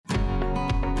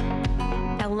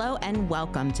Hello and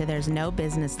welcome to There's No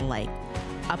Business Like,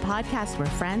 a podcast where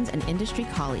friends and industry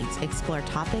colleagues explore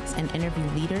topics and interview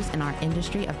leaders in our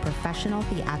industry of professional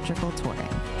theatrical touring.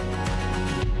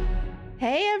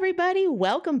 Hey everybody,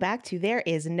 welcome back to There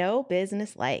Is No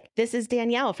Business Like. This is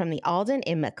Danielle from the Alden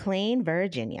in McLean,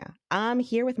 Virginia. I'm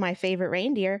here with my favorite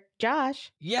reindeer,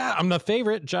 Josh. Yeah, I'm the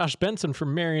favorite, Josh Benson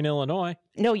from Marion, Illinois.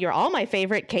 No, you're all my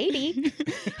favorite, Katie.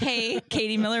 Hey,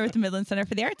 Katie Miller with the Midland Center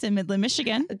for the Arts in Midland,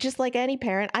 Michigan. Just like any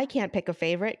parent, I can't pick a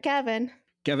favorite, Kevin.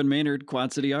 Kevin Maynard,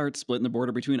 Quad City Arts, splitting the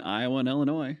border between Iowa and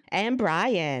Illinois. And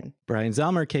Brian. Brian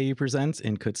Zelmer, KU Presents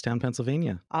in Kutztown,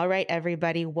 Pennsylvania. All right,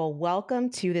 everybody. Well, welcome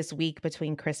to this week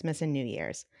between Christmas and New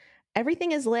Year's.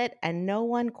 Everything is lit and no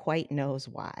one quite knows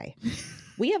why.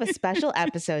 We have a special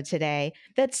episode today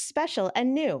that's special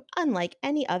and new, unlike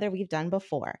any other we've done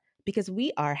before, because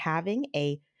we are having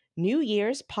a New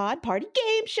Year's pod party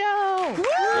game show. Woo!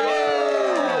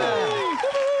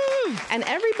 And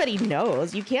everybody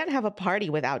knows you can't have a party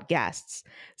without guests.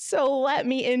 So let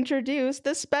me introduce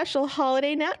the special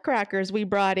holiday nutcrackers we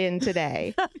brought in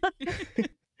today.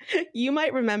 You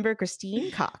might remember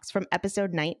Christine Cox from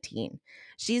episode 19.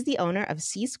 She's the owner of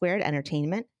C Squared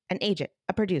Entertainment, an agent,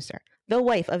 a producer, the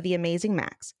wife of the amazing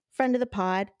Max, friend of the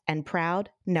pod, and proud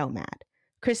nomad.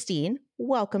 Christine,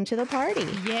 welcome to the party.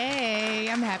 Yay,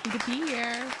 I'm happy to be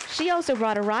here. She also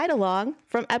brought a ride along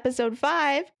from episode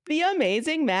 5, the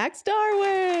amazing Max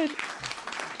Darwin.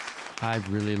 I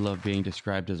really love being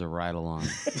described as a ride-along.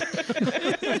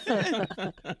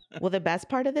 Well, the best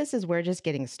part of this is we're just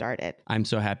getting started. I'm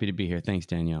so happy to be here. Thanks,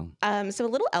 Danielle. So a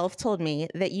little elf told me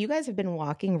that you guys have been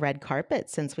walking red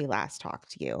carpet since we last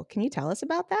talked to you. Can you tell us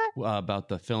about that? About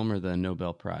the film or the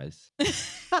Nobel Prize?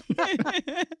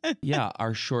 Yeah,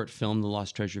 our short film, The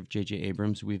Lost Treasure of J.J.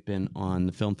 Abrams, we've been on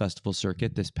the film festival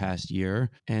circuit this past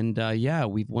year. And yeah,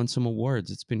 we've won some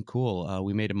awards. It's been cool.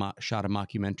 We made shot a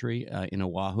mockumentary in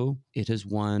Oahu. It has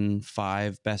won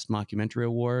 5 Best Mockumentary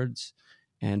Awards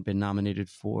and been nominated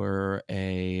for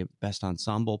a Best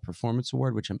Ensemble Performance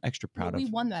Award, which I'm extra proud of. We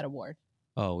won that award.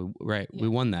 Oh, right. Yeah. We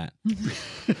won that.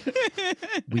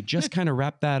 We just kind of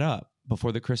wrapped that up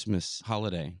before the Christmas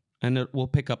holiday. And we'll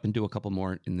pick up and do a couple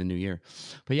more in the new year.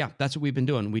 But yeah, that's what we've been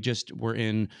doing. We're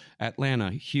in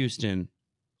Atlanta, Houston,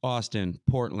 Austin,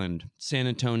 Portland, San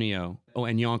Antonio,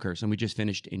 and Yonkers. And we just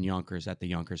finished in Yonkers at the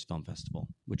Yonkers Film Festival,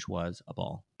 which was a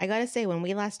ball. I got to say, when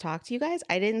we last talked to you guys,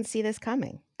 I didn't see this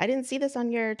coming. I didn't see this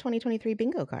on your 2023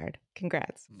 bingo card.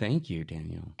 Congrats. Thank you,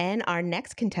 Danielle. And our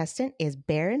next contestant is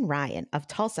Baron Ryan of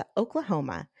Tulsa,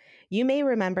 Oklahoma. You may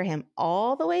remember him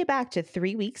all the way back to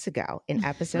 3 weeks ago in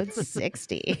episode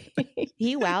 60.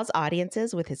 He wows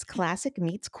audiences with his classic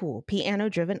meets cool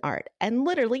piano-driven art and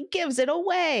literally gives it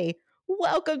away.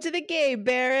 Welcome to the game,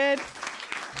 Baron.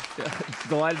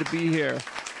 Delighted to be here.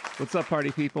 What's up,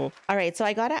 party people? All right, so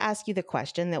I got to ask you the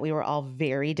question that we were all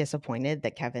very disappointed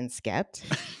that Kevin skipped.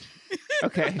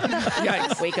 Okay.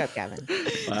 Yikes. Wake up, Kevin.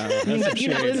 Wow, You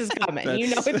know this is coming. You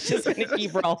know it's just going to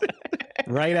keep rolling.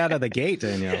 Right out of the gate,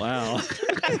 Danielle. Wow.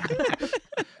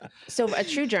 So a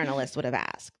true journalist would have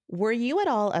asked, were you at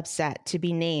all upset to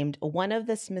be named one of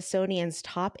the Smithsonian's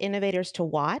top innovators to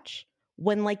watch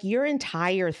when like your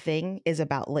entire thing is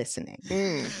about listening?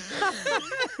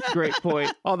 Great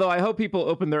point. Although I hope people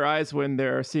open their eyes when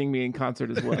they're seeing me in concert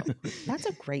as well. That's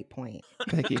a great point.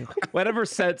 Thank you. Whatever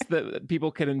sense that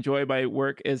people can enjoy my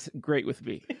work is great with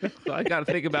me. So I got to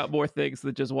think about more things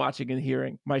than just watching and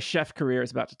hearing. My chef career is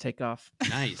about to take off.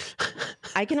 Nice.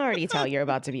 I can already tell you're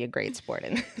about to be a great sport.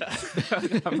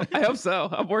 I hope so.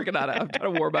 I'm working on it. I'm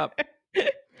trying to warm up.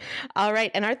 All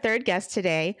right. And our third guest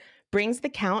today brings the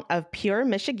count of pure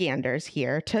Michiganders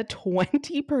here to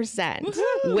 20%.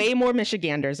 Woo-hoo! Way more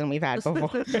Michiganders than we've had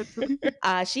before.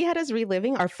 She had us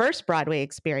reliving our first Broadway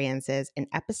experiences in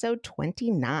episode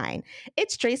 29.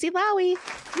 It's Tracy Lowy.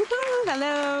 Woo-hoo!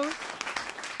 Hello.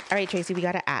 All right, Tracy, we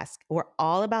got to ask. We're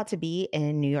all about to be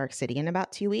in New York City in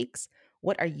about 2 weeks.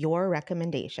 What are your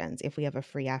recommendations if we have a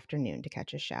free afternoon to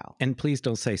catch a show? And please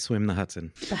don't say swim the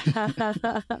Hudson.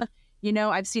 You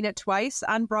know, I've seen it twice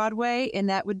on Broadway, and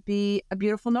that would be A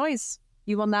Beautiful Noise.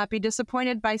 You will not be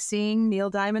disappointed by seeing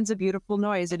Neil Diamond's A Beautiful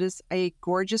Noise. It is a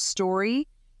gorgeous story.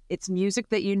 It's music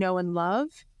that you know and love,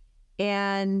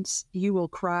 and you will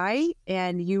cry,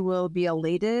 and you will be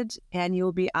elated, and you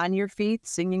will be on your feet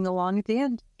singing along at the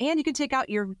end. And you can take out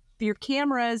your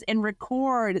cameras and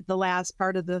record the last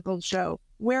part of the whole show.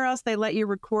 Where else they let you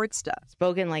record stuff?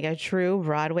 Spoken like a true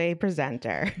Broadway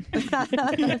presenter.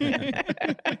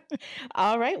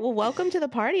 All right. Well, welcome to the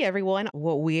party, everyone.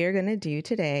 What we're going to do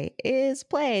today is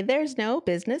play There's No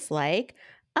Business Like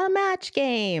a Match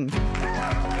Game.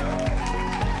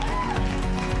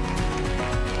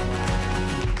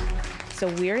 So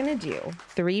we're going to do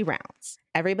 3 rounds.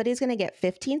 Everybody's going to get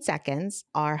 15 seconds.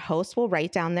 Our host will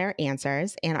write down their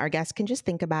answers, and our guests can just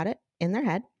think about it in their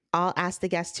head. I'll ask the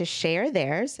guests to share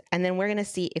theirs, and then we're going to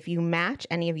see if you match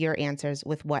any of your answers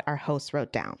with what our host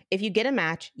wrote down. If you get a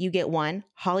match, you get 1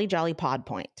 Holly Jolly Pod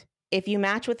point. If you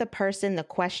match with the person the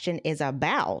question is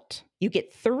about, you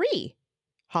get 3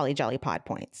 Holly Jolly Pod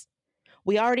points.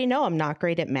 We already know I'm not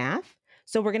great at math,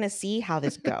 so we're going to see how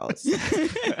this goes.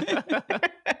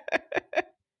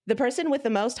 The person with the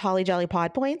most Holly Jolly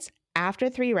Pod points after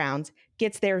 3 rounds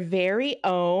gets their very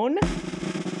own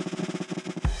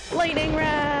lightning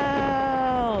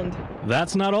round.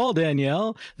 That's not all,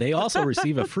 Danielle. They also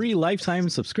receive a free lifetime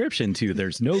subscription to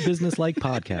There's No Business Like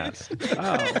podcast.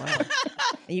 Oh, wow.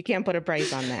 You can't put a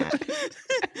price on that.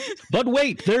 But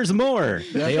wait, there's more.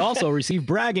 They also receive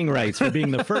bragging rights for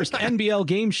being the first NBL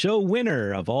game show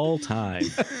winner of all time.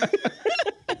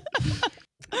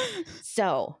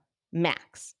 So,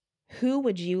 Max, who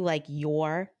would you like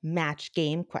your match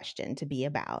game question to be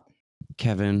about?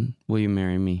 Kevin, will you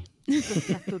marry me?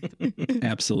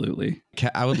 Absolutely.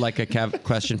 I would like a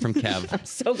question from Kev. I'm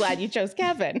so glad you chose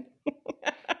Kevin.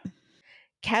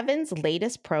 Kevin's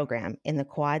latest program in the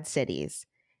Quad Cities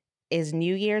is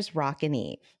New Year's Rockin'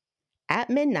 Eve. At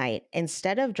midnight,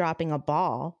 instead of dropping a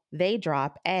ball, they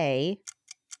drop a...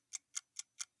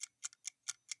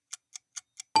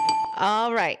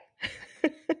 All right.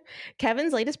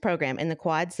 Kevin's latest program in the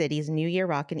Quad Cities New Year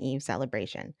Rockin' Eve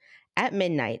celebration. At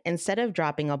midnight, instead of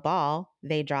dropping a ball,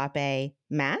 they drop a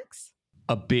Max?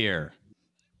 A beer.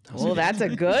 Oh, that's a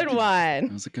good one.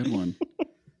 That was a good one.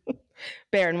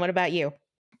 Baron, what about you?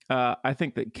 I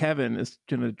think that Kevin is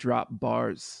going to drop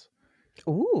bars.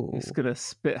 Ooh. He's going to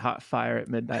spit hot fire at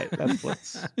midnight. That's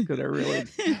what's going to really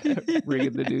ring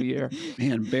in the new year.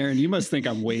 Man, Baron, you must think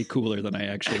I'm way cooler than I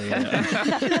actually am.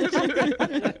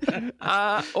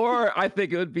 Or I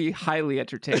think it would be highly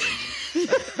entertaining.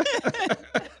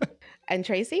 And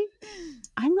Tracy?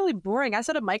 I'm really boring. I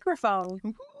said a microphone.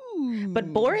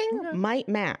 But boring might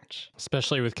match.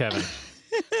 Especially with Kevin.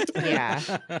 Yeah.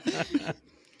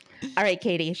 All right,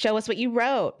 Katie, show us what you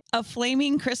wrote. A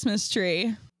flaming Christmas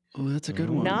tree. Oh, that's a good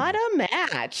one. Not a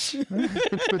match.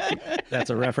 That's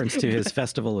a reference to his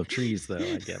Festival of Trees, though.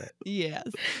 I get it. Yes.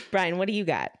 Brian, what do you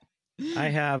got? I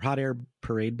have hot air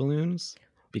parade balloons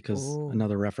because Ooh.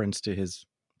 another reference to his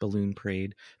balloon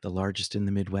parade, the largest in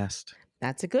the Midwest.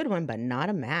 That's a good one, but not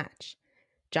a match.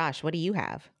 Josh, what do you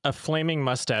have? A flaming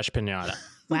mustache pinata.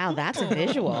 Wow, that's a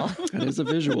visual. That is a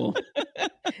visual.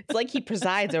 It's like he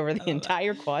presides over the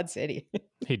entire Quad City.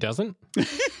 He doesn't?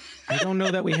 I don't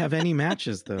know that we have any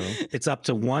matches, though. It's up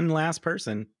to one last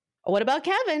person. What about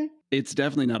Kevin? It's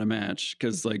definitely not a match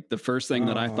because, like, the first thing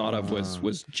that I thought of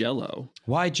was Jell-O.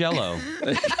 Why Jell-O?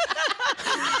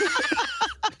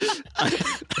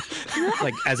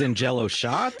 Like, as in Jell-O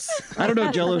shots? I don't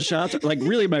know, Jell-O shots. Like,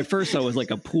 really, my first thought was like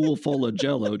a pool full of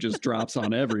Jell-O just drops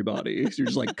on everybody. So you're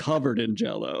just like covered in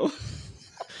Jell-O.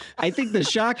 I think the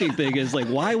shocking thing is, like,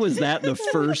 why was that the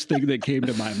first thing that came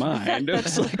to my mind?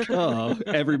 It's like, oh,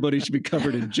 everybody should be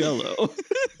covered in Jell-O.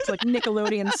 It's like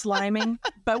Nickelodeon sliming,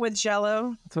 but with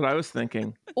Jell-O. That's what I was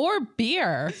thinking. Or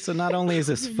beer. So not only is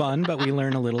this fun, but we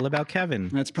learn a little about Kevin.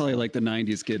 That's probably like the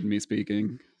 90s kid in me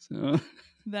speaking. So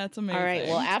That's amazing. All right,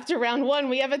 well, after round 1,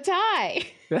 we have a tie.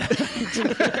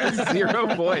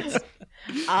 0 points.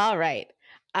 All right.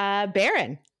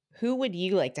 Baron, who would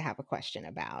you like to have a question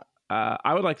about?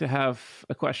 I would like to have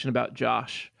a question about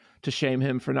Josh to shame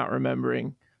him for not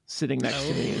remembering sitting next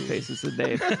to me in Faces of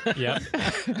Dave. Yep.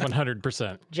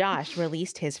 100%. Josh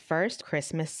released his first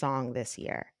Christmas song this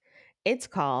year. It's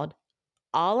called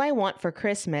All I Want for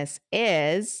Christmas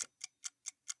Is...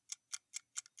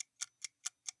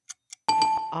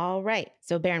 All right.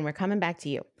 So, Baron, we're coming back to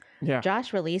you. Yeah.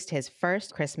 Josh released his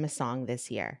first Christmas song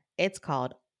this year. It's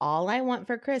called All I Want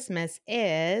for Christmas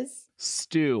Is...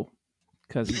 Stew.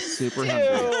 Because he's super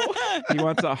hungry. He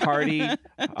wants a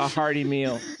hearty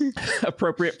meal,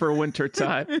 appropriate for winter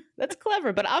time. That's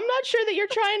clever, but I'm not sure that you're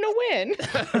trying to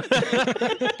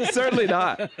win. Certainly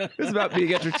not. It's about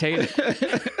being entertaining.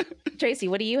 Tracy,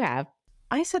 what do you have?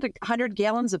 I said 100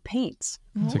 gallons of paint.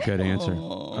 That's a good answer.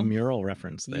 A mural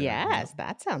reference there. Yes,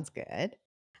 that sounds good.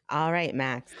 All right,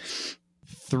 Max.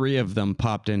 3 of them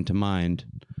popped into mind,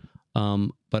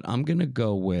 but I'm going to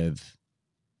go with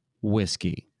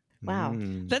whiskey. Wow.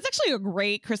 That's actually a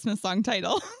great Christmas song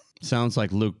title. Sounds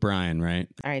like Luke Bryan, right?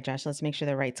 All right, Josh, let's make sure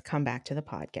the rights come back to the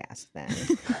podcast then.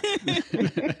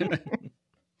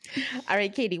 All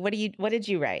right, Katie, what did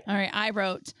you write? All right, I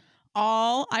wrote,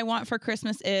 all I want for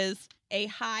Christmas is a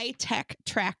high-tech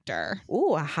tractor.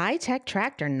 Ooh, a high-tech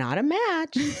tractor, not a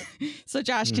match. So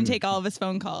Josh can take all of his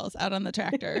phone calls out on the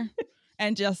tractor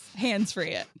and just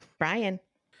hands-free it. Brian.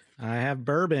 I have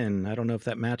bourbon. I don't know if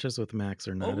that matches with Max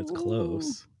or not. It's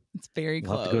close. It's very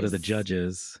We'll close. have to go to the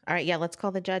judges. All right, yeah, let's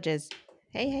call the judges.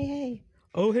 Hey.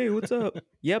 Oh, hey, what's up?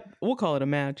 Yep, we'll call it a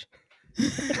match.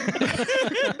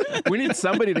 We need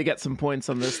somebody to get some points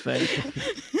on this thing.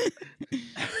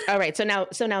 All right, so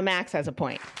now Max has a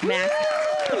point. Max.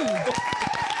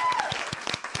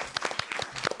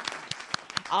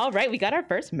 All right, we got our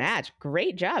first match.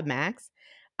 Great job, Max.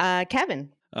 Kevin.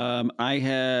 I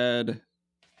had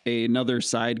another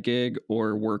side gig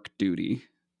or work duty.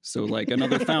 So like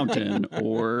another fountain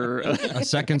or A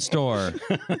second store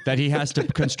that he has to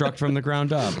construct from the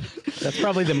ground up. That's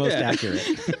probably the most accurate.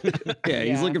 yeah, he's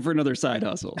Yeah. looking for another side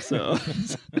hustle. So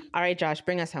All right, Josh,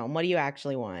 bring us home. What do you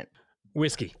actually want?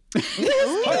 Whiskey. Two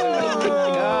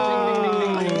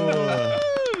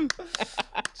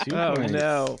Oh points.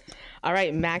 no. All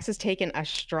right, Max has taken a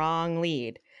strong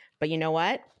lead. But you know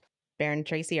what? Baron and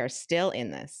Tracy are still in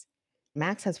this.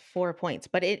 Max has 4 points,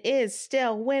 but it is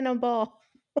still winnable.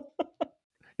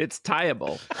 It's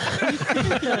tieable.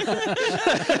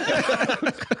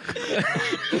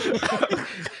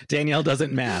 Danielle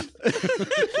doesn't math.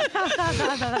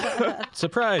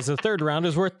 Surprise, the third round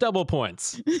is worth double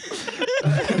points.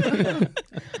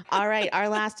 All right, our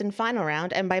last and final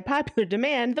round, and by popular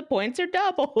demand, the points are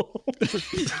double.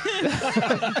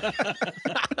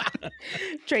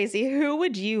 Tracy, who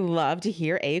would you love to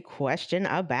hear a question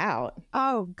about?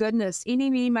 Oh, goodness. Eeny,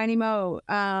 meeny, miny, mo.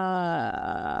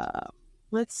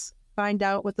 Let's find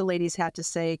out what the ladies had to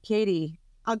say. Katie,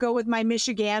 I'll go with my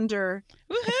Michigander.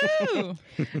 Woohoo!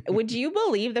 Would you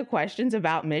believe the questions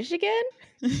about Michigan?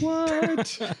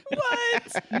 What?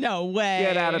 No way.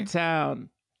 Get out of town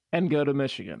and go to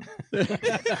Michigan. All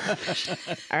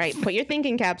right, put your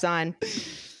thinking caps on.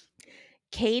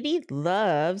 Katie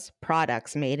loves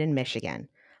products made in Michigan,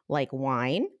 like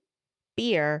wine,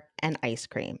 beer, and ice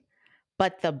cream.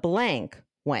 But the blank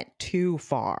went too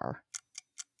far.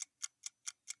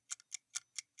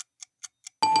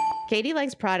 Katie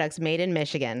likes products made in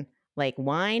Michigan, like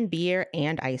wine, beer,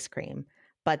 and ice cream.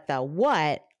 But the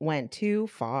what went too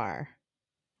far.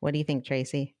 What do you think,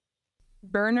 Tracy?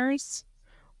 Burners.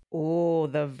 Oh,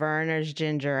 the Verner's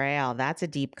Ginger Ale. That's a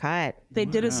deep cut. They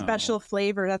did a Wow. special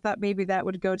flavor. I thought maybe that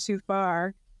would go too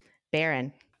far.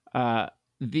 Baron.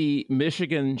 The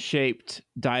Michigan-shaped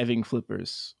diving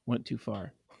flippers went too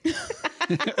far.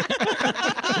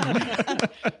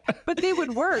 But they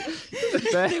would work.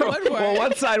 Well,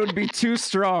 one side would be too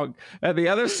strong, and the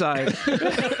other side.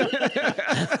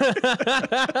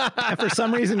 And for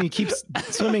some reason, he keeps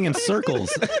swimming in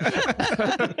circles.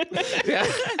 Yeah.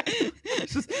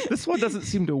 It's just, this one doesn't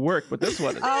seem to work, but this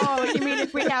one. Oh, you mean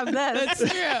if we have this?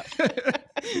 That's true.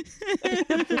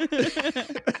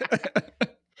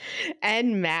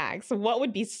 And Max, what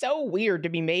would be so weird to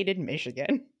be made in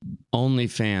Michigan?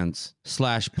 OnlyFans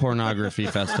 / pornography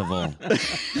festival.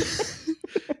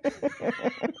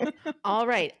 All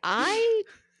right. I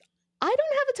don't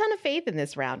have a ton of faith in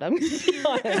this round. I'm going to be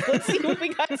honest. Let's see if we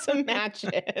got some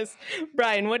matches.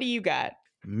 Brian, what do you got?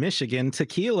 Michigan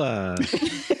tequila.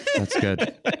 That's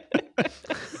good.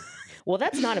 Well,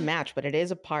 that's not a match, but it is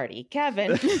a party.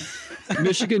 Kevin.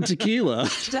 Michigan tequila.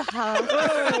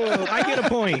 Oh, I get a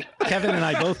point. Kevin and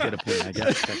I both get a point, I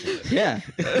guess. Yeah.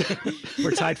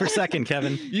 We're tied for second,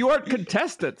 Kevin. You aren't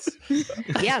contestants.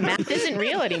 Yeah, math isn't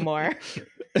real anymore.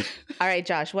 All right,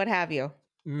 Josh, what have you?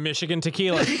 Michigan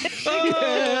tequila.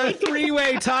 Oh,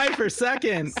 three-way tie for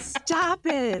second. Stop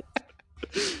it.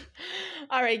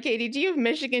 All right, Katie, do you have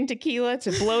Michigan tequila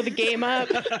to blow the game up?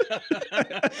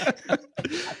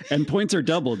 And points are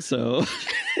doubled, so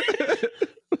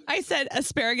I said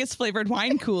asparagus flavored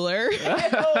wine cooler.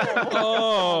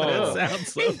 Oh, that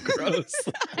sounds so gross.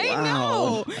 I Wow.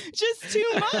 know. Just too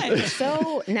much.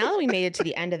 So now that we made it to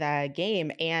the end of the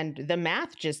game and the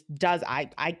math just does,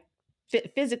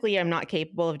 physically, I'm not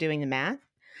capable of doing the math.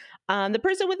 The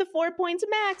person with the 4 points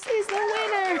max is the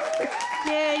winner.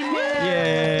 Yay,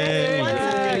 Yay. Won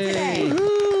something today.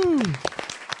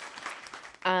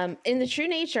 Woohoo. In the true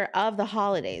nature of the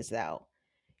holidays, though,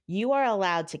 you are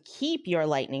allowed to keep your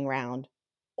lightning round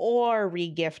or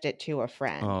regift it to a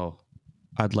friend. Oh,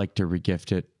 I'd like to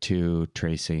regift it to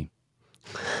Tracy.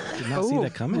 Did not see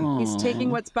that coming. He's taking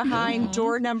what's behind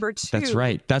door number 2. That's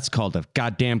right. That's called a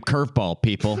goddamn curveball,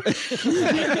 people.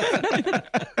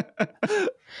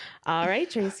 All right,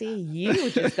 Tracy,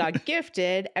 you just got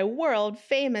gifted a world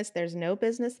famous There's No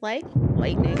Business Like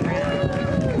lightning round.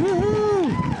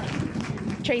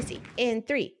 Tracy, in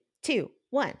 3, 2,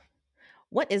 1.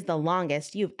 What is the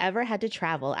longest you've ever had to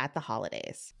travel at the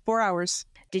holidays? 4 hours.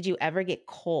 Did you ever get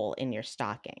coal in your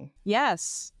stocking?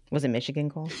 Yes. Was it Michigan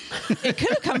coal? It could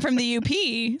have come from the UP.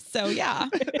 So yeah.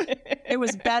 It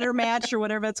was Better Match or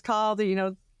whatever it's called,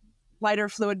 lighter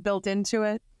fluid built into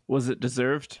it. Was it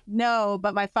deserved? No,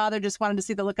 but my father just wanted to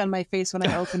see the look on my face when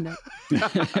I opened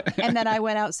it. And then I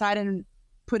went outside and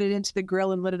put it into the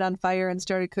grill and lit it on fire and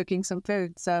started cooking some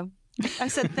food. So I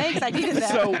said, thanks, I needed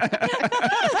that. So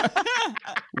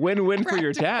win-win for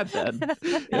your dad then.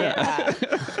 Yeah.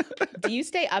 Do you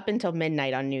stay up until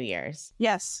midnight on New Year's?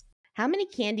 Yes. How many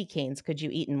candy canes could you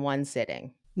eat in one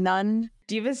sitting? None.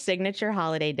 Do you have a signature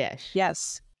holiday dish?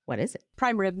 Yes. What is it?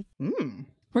 Prime rib.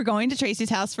 We're going to Tracy's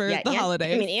house for the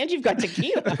holidays. I mean, and you've got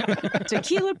tequila.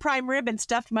 Tequila, prime rib, and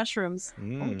stuffed mushrooms.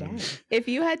 Oh, dang. If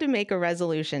you had to make a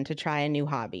resolution to try a new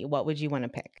hobby, what would you want to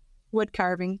pick? Wood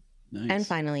carving. Nice. And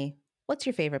finally, what's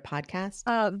your favorite podcast?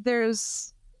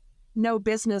 There's No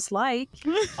Business Like.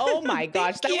 Oh my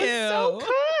gosh, that was so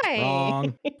kind.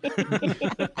 Wrong.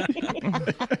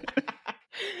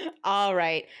 All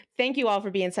right. Thank you all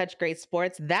for being such great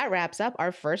sports. That wraps up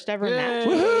our first ever match.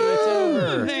 Woohoo! It's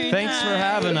over. Very Thanks for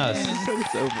having us.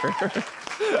 It's over.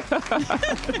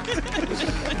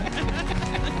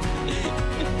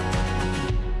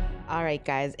 All right,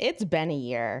 guys, it's been a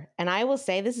year, and I will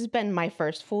say this has been my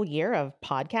first full year of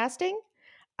podcasting.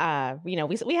 We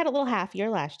had a little half year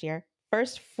last year,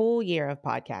 first full year of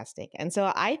podcasting, and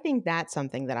so I think that's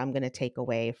something that I'm going to take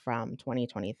away from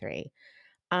 2023.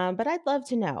 But I'd love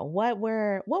to know what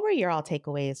were your all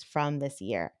takeaways from this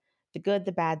year? The good,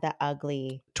 the bad, the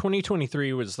ugly.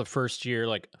 2023 was the first year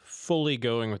like fully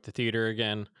going with the theater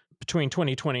again. Between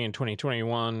 2020 and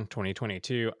 2021,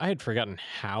 2022, I had forgotten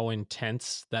how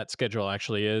intense that schedule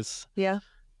actually is. Yeah.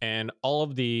 And all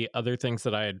of the other things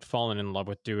that I had fallen in love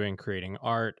with doing, creating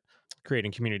art,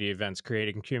 creating community events,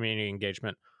 creating community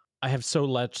engagement, I have so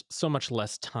much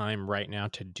less time right now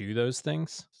to do those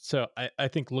things. So I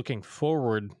think looking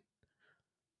forward,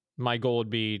 my goal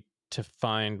would be to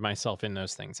find myself in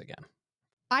those things again.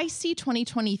 I see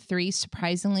 2023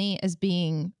 surprisingly as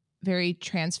being very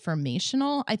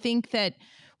transformational. I think that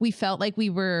we felt like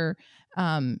we were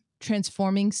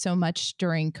transforming so much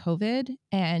during COVID,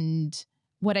 and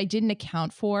what I didn't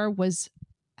account for was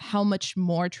how much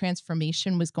more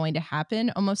transformation was going to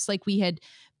happen, almost like we had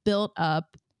built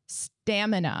up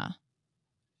stamina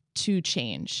to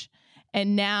change.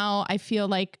 And now I feel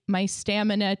like my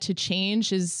stamina to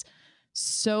change is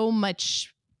so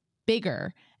much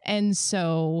bigger. And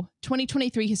so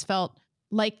 2023 has felt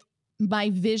like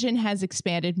my vision has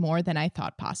expanded more than I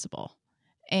thought possible.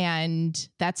 And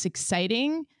that's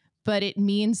exciting, but it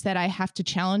means that I have to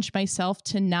challenge myself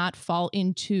to not fall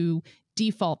into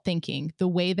default thinking, the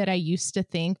way that I used to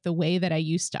think, the way that I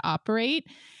used to operate.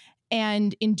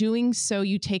 And in doing so,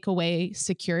 you take away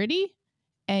security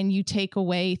and you take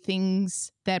away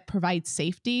things that provide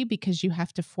safety, because you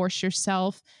have to force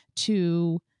yourself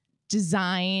to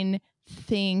design,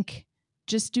 think,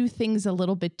 just do things a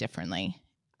little bit differently.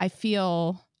 I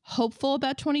feel hopeful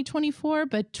about 2024,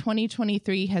 but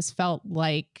 2023 has felt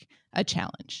like a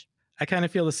challenge. I kind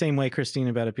of feel the same way, Christine,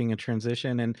 about it being a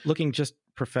transition. And looking just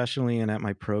professionally and at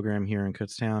my program here in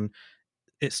Kutztown,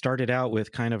 it started out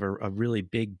with kind of a really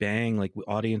big bang. Like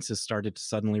audiences started to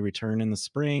suddenly return in the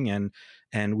spring,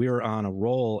 and we were on a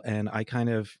roll. And I kind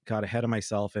of got ahead of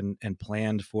myself and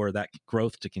planned for that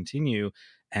growth to continue.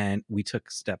 And we took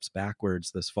steps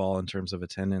backwards this fall in terms of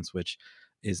attendance, which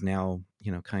is now,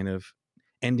 kind of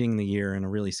ending the year in a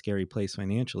really scary place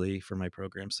financially for my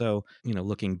program. So,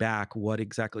 looking back,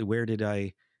 where did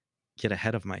I get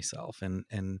ahead of myself? And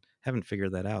haven't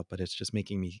figured that out, but it's just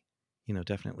making me,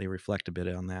 definitely reflect a bit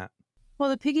on that.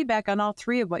 Well, to piggyback on all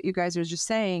three of what you guys are just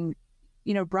saying,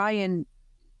 Brian,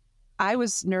 I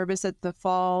was nervous at the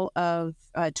fall of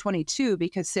 22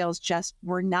 because sales just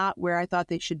were not where I thought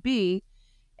they should be.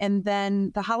 And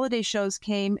then the holiday shows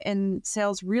came and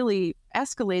sales really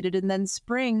escalated. And then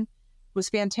spring was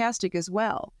fantastic as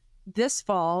well. This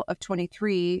fall of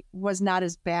 23 was not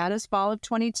as bad as fall of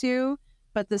 22,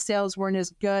 but the sales weren't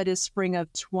as good as spring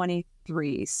of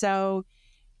 23. So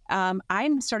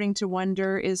I'm starting to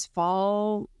wonder, is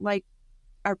fall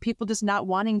are people just not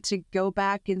wanting to go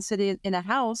back and sit in a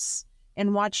house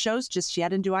and watch shows just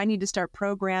yet? And do I need to start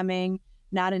programming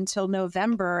not until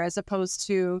November, as opposed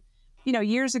to,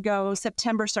 years ago,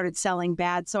 September started selling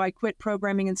bad. So I quit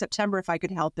programming in September if I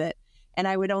could help it. And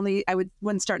I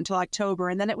wouldn't start until October.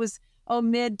 And then it was,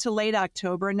 mid to late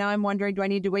October. And now I'm wondering, do I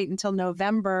need to wait until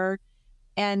November?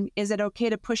 And is it okay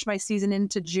to push my season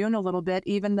into June a little bit,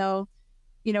 even though,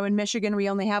 in Michigan, we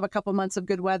only have a couple months of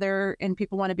good weather and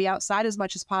people want to be outside as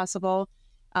much as possible.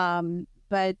 But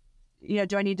but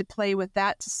do I need to play with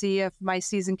that to see if my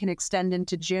season can extend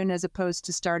into June as opposed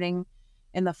to starting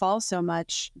in the fall so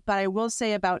much? But I will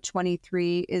say about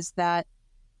 23 is that,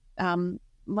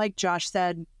 like Josh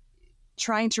said,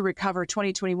 trying to recover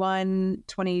 2021,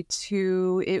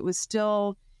 22, it was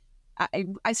still,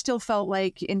 I still felt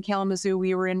like in Kalamazoo,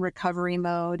 we were in recovery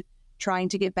mode, trying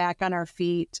to get back on our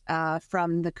feet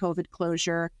from the COVID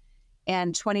closure.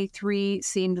 And 23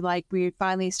 seemed like we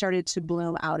finally started to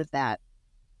bloom out of that.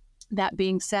 That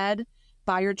being said,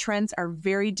 buyer trends are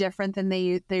very different than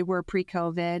they were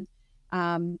pre-COVID.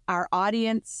 Our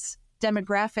audience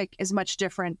demographic is much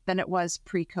different than it was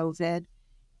pre-COVID.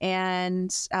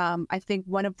 And I think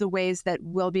one of the ways that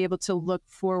we'll be able to look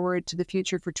forward to the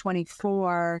future for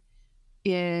 24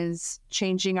 is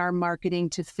changing our marketing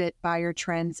to fit buyer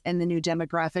trends and the new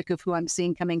demographic of who I'm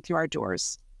seeing coming through our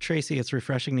doors. Tracy, it's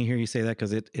refreshing to hear you say that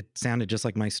because it sounded just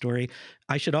like my story.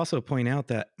 I should also point out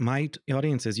that my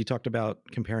audiences, you talked about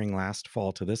comparing last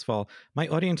fall to this fall, my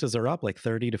audiences are up like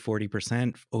 30 to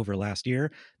 40% over last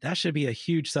year. That should be a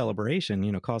huge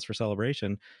celebration, cause for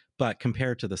celebration. But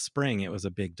compared to the spring, it was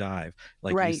a big dive,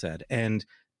 like you said. And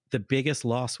the biggest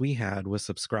loss we had was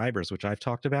subscribers, which I've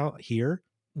talked about here.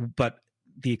 But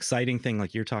the exciting thing,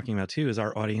 like you're talking about too, is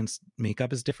our audience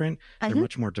makeup is different. They're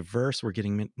much more diverse. We're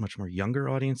getting much more younger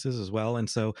audiences as well. And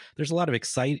so there's a lot of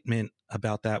excitement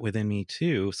about that within me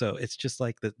too. So it's just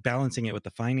like the balancing it with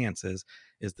the finances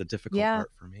is the difficult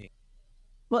part for me.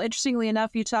 Well, interestingly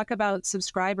enough, you talk about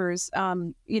subscribers.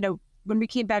 When we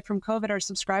came back from COVID, our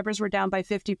subscribers were down by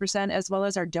 50% as well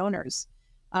as our donors.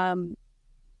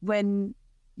 When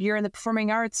you're in the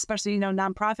performing arts, especially,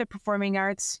 nonprofit performing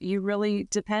arts, you really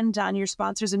depend on your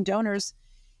sponsors and donors.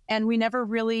 And we never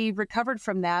really recovered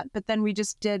from that. But then we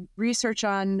just did research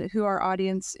on who our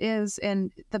audience is.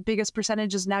 And the biggest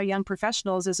percentage is now young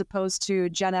professionals as opposed to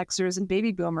Gen Xers and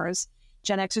baby boomers.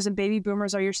 Gen Xers and baby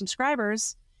boomers are your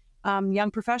subscribers.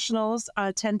 Young professionals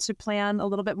tend to plan a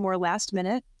little bit more last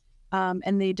minute.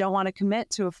 And they don't want to commit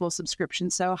to a full subscription.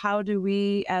 So how do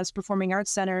we, as performing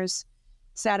arts centers,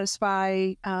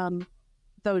 satisfy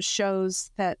those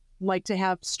shows that like to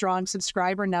have strong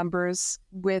subscriber numbers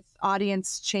with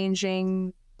audience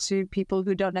changing to people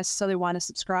who don't necessarily want to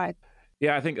subscribe?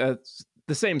 Yeah, I think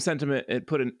the same sentiment, it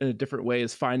put in a different way,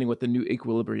 is finding what the new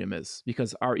equilibrium is,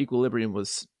 because our equilibrium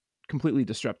was completely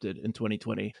disrupted in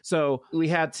 2020. So we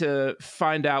had to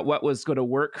find out what was going to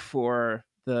work for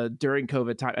the during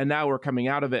COVID time. And now we're coming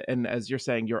out of it. And as you're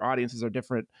saying, your audiences are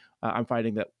different. I'm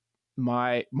finding that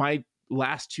my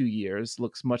last 2 years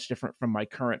looks much different from my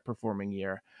current performing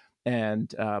year,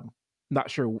 and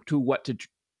not sure to what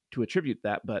to attribute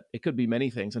that, but it could be many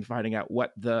things. And finding out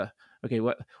what's the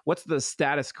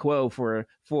status quo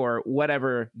for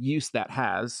whatever use that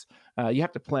has. You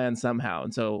have to plan somehow,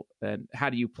 and how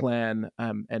do you plan,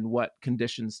 and what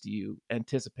conditions do you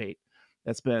anticipate?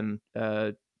 That's been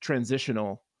a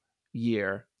transitional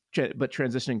year, but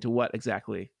transitioning to what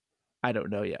exactly, I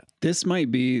don't know yet. This might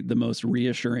be the most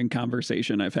reassuring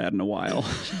conversation I've had in a while.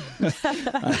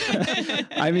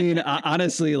 I mean,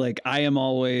 honestly, I am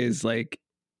always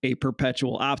a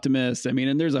perpetual optimist. I mean,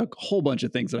 and there's a whole bunch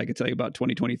of things that I could tell you about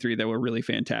 2023 that were really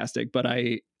fantastic, but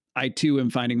I too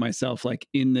am finding myself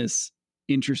in this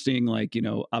interesting,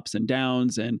 ups and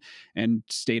downs and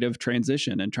state of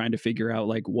transition, and trying to figure out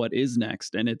what is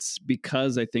next. And it's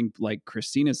because I think, like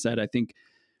Christina said, I think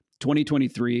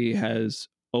 2023 has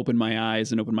opened my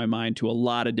eyes and opened my mind to a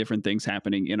lot of different things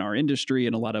happening in our industry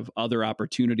and a lot of other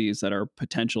opportunities that are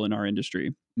potential in our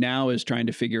industry. Now is trying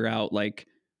to figure out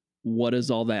what does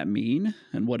all that mean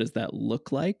and what does that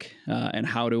look like? And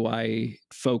how do I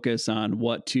focus on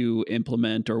what to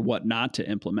implement or what not to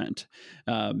implement?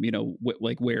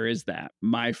 Where is that?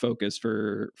 My focus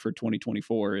for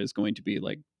 2024 is going to be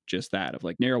just that, of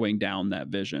narrowing down that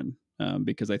vision.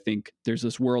 Because I think there's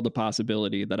this world of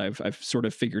possibility that I've sort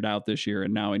of figured out this year.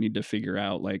 And now I need to figure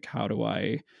out how do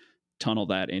I tunnel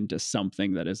that into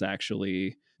something that is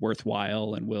actually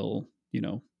worthwhile and will,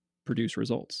 produce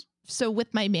results. So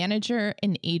with my manager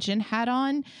and agent hat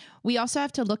on, we also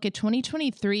have to look at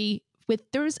 2023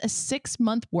 there was a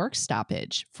 6-month work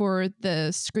stoppage for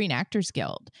the Screen Actors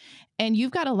Guild. And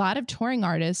you've got a lot of touring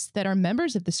artists that are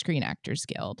members of the Screen Actors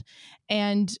Guild.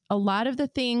 And a lot of the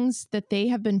things that they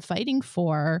have been fighting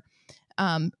for,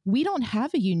 we don't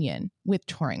have a union with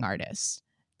touring artists.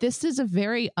 This is a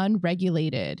very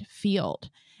unregulated field.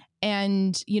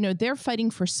 And, they're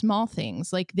fighting for small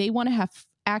things.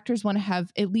 Actors want to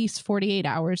have at least 48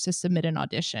 hours to submit an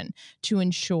audition to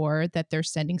ensure that they're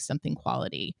sending something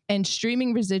quality. And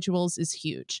streaming residuals is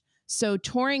huge. So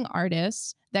touring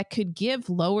artists that could give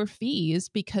lower fees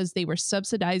because they were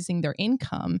subsidizing their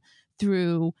income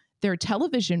through their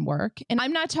television work. And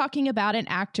I'm not talking about an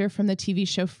actor from the TV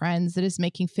show Friends that is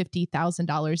making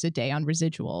 $50,000 a day on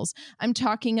residuals. I'm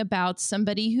talking about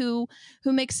somebody who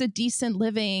makes a decent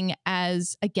living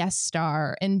as a guest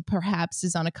star and perhaps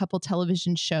is on a couple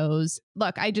television shows.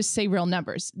 Look, I just say real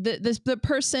numbers. The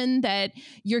person that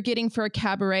you're getting for a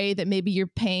cabaret that maybe you're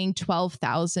paying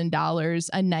 $12,000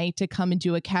 a night to come and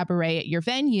do a cabaret at your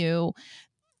venue,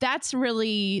 that's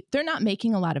really, they're not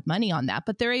making a lot of money on that,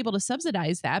 but they're able to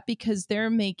subsidize that because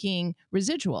they're making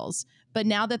residuals. But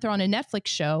now that they're on a Netflix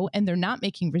show and they're not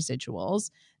making residuals,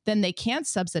 then they can't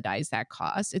subsidize that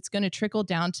cost. It's going to trickle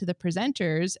down to the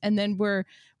presenters. And then we're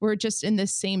just in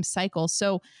this same cycle.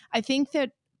 So I think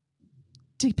that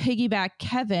to piggyback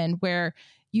Kevin, where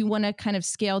you want to kind of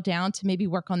scale down to maybe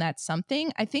work on that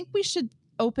something, I think we should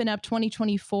open up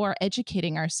 2024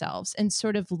 educating ourselves and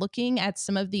sort of looking at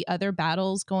some of the other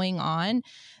battles going on.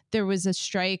 There was a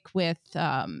strike with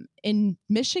in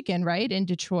Michigan, right? In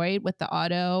Detroit with the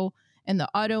auto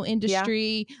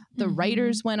industry. Yeah. The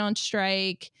writers went on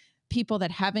strike, people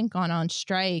that haven't gone on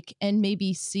strike, and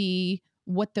maybe see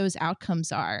what those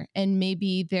outcomes are. And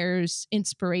maybe there's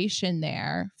inspiration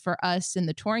there for us in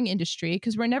the touring industry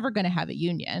because we're never going to have a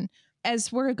union.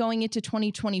 As we're going into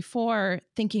 2024,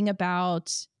 thinking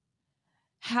about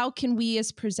how can we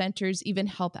as presenters even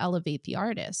help elevate the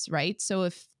artists, right? So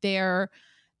if their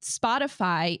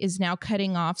Spotify is now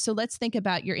cutting off, so let's think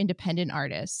about your independent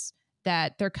artists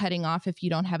that they're cutting off if you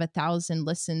don't have 1,000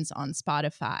 listens on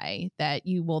Spotify, that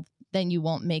you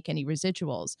won't make any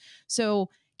residuals. So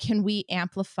can we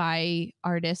amplify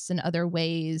artists in other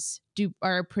ways? Do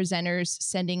our presenters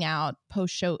sending out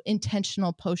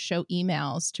intentional post-show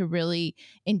emails to really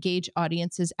engage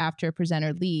audiences after a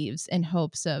presenter leaves in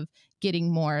hopes of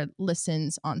getting more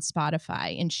listens on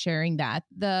Spotify and sharing that?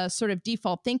 The sort of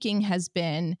default thinking has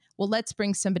been, well, let's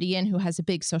bring somebody in who has a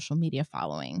big social media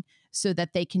following so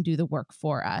that they can do the work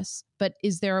for us. But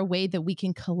is there a way that we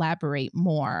can collaborate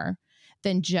more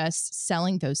than just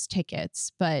selling those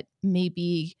tickets, but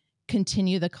maybe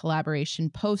continue the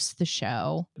collaboration post the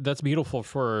show? That's beautiful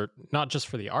for not just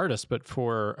for the artist, but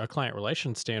for a client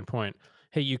relations standpoint.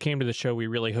 Hey, you came to the show. We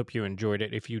really hope you enjoyed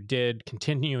it. If you did,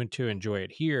 continue to enjoy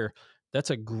it here. That's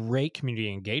a great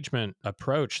community engagement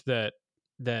approach that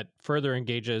further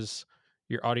engages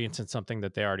your audience in something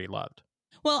that they already loved.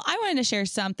 Well, I wanted to share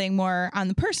something more on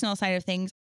the personal side of things.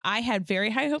 I had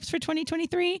very high hopes for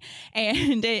 2023,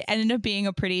 and it ended up being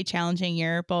a pretty challenging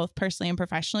year, both personally and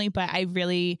professionally. But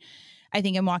I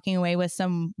think I'm walking away with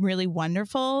some really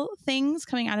wonderful things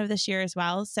coming out of this year as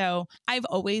well. So I've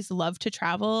always loved to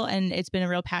travel, and it's been a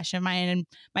real passion of mine. And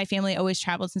my family always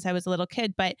traveled since I was a little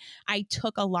kid, but I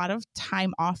took a lot of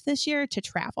time off this year to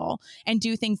travel and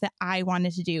do things that I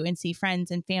wanted to do and see friends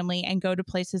and family and go to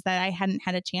places that I hadn't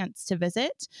had a chance to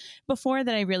visit before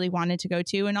that I really wanted to go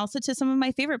to, and also to some of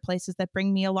my favorite places that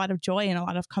bring me a lot of joy and a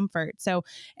lot of comfort. So,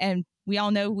 and we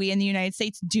all know we in the United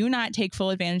States do not take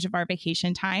full advantage of our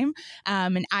vacation time.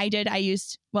 And I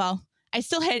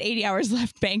still had 80 hours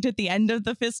left banked at the end of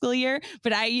the fiscal year,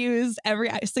 but I used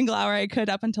every single hour I could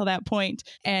up until that point.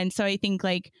 And so I think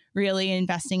like really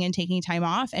investing in taking time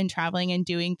off and traveling and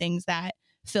doing things that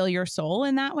fill your soul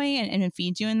in that way and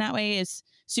feed you in that way is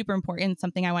super important.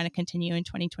 Something I want to continue in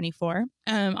 2024.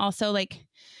 Also, like,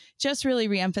 just really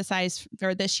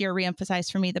this year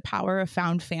reemphasized for me the power of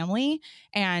found family,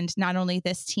 and not only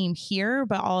this team here,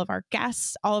 but all of our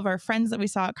guests, all of our friends that we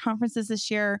saw at conferences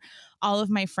this year, all of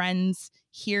my friends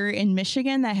here in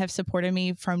Michigan that have supported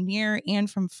me from near and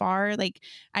from far. Like,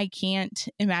 I can't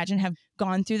imagine have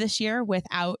gone through this year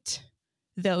without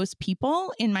those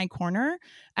people in my corner.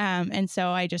 And so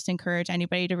I just encourage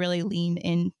anybody to really lean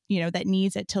in, that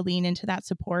needs it, to lean into that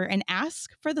support and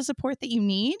ask for the support that you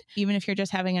need. Even if you're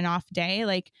just having an off day,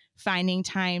 like finding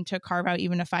time to carve out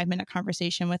even a 5-minute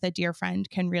conversation with a dear friend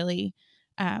can really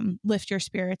lift your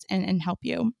spirits and help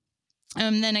you.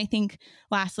 Then I think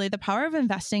lastly, the power of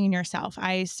investing in yourself.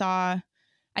 I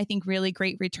think really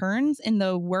great returns in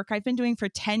the work I've been doing for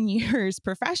 10 years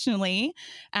professionally,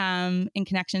 in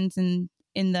connections and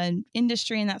in the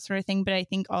industry and that sort of thing. But I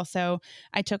think also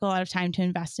I took a lot of time to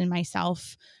invest in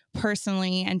myself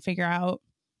personally and figure out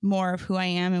more of who I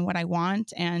am and what I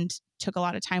want, and took a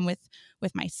lot of time with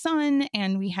my son,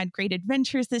 and we had great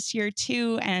adventures this year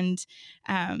too. And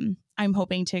I'm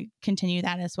hoping to continue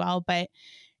that as well. But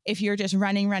if you're just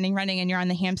running and you're on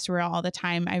the hamster wheel all the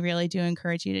time, I really do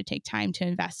encourage you to take time to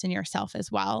invest in yourself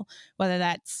as well, whether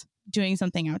that's doing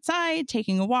something outside,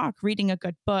 taking a walk, reading a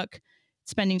good book,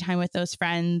 spending time with those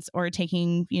friends, or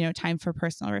taking, time for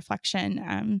personal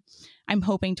reflection. I'm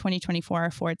hoping 2024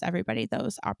 affords everybody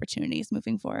those opportunities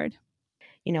moving forward.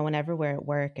 whenever we're at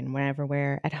work and whenever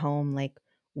we're at home, like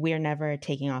we're never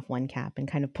taking off one cap and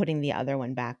kind of putting the other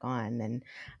one back on. And,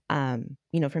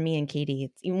 for me and Katie,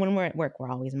 it's even when we're at work,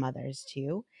 we're always mothers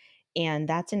too. And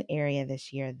that's an area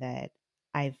this year that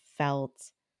I've felt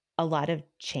a lot of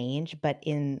change, but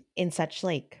in such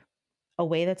like a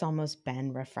way that's almost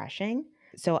been refreshing.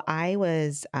 So I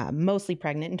was mostly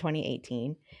pregnant in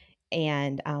 2018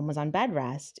 and was on bed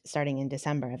rest starting in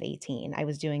December of 18. I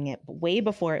was doing it way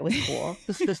before it was cool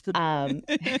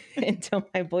until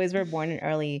my boys were born in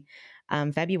early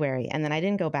February. And then I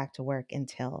didn't go back to work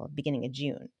until beginning of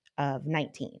June of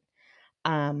 19.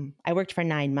 I worked for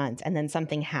 9 months and then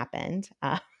something happened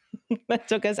that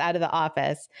took us out of the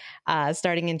office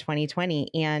starting in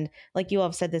 2020. And like you all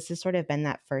have said, this has sort of been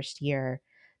that first year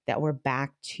that we're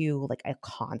back to like a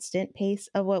constant pace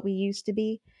of what we used to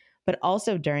be. But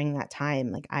also during that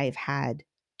time, like I've had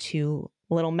 2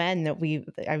 little men that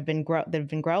have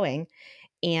been growing,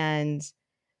 and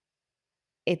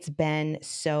it's been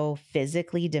so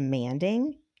physically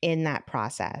demanding in that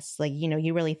process. Like,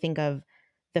 you really think of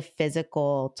the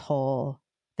physical toll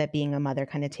that being a mother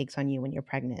kind of takes on you when you're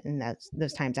pregnant and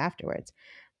those times afterwards.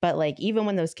 But like, even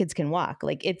when those kids can walk,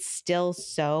 like it's still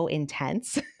so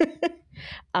intense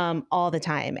all the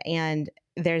time. And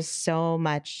there's so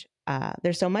much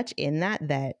in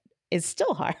that is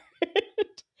still hard.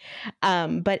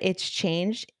 But it's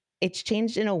changed. It's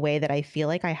changed in a way that I feel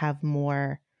like I have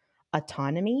more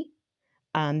autonomy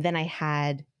than I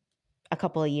had a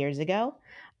couple of years ago.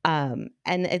 And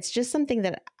it's just something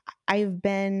that I've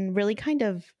been really kind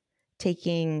of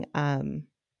taking,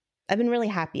 I've been really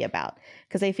happy about,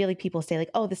 because I feel like people say like,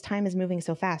 oh, this time is moving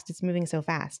so fast. It's moving so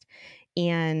fast.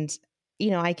 And,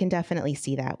 I can definitely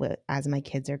see that as my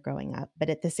kids are growing up.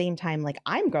 But at the same time, like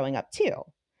I'm growing up too.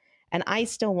 And I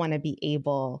still want to be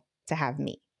able to have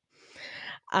me.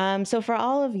 So for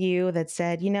all of you that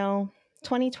said,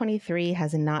 2023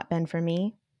 has not been for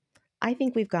me, I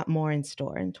think we've got more in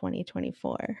store in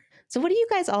 2024. So what do you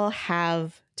guys all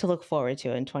have to look forward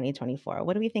to in 2024?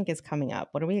 What do we think is coming up?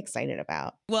 What are we excited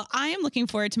about? Well, I am looking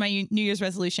forward to my New Year's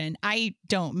resolution. I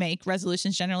don't make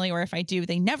resolutions generally, or if I do,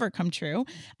 they never come true.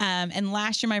 And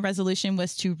last year, my resolution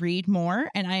was to read more,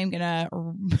 and I am going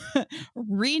to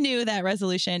renew that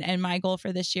resolution. And my goal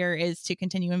for this year is to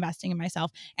continue investing in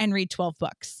myself and read 12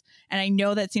 books. And I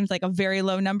know that seems like a very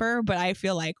low number, but I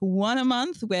feel like 1 a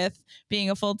month with being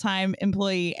a full-time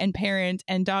employee and parent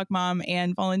and dog mom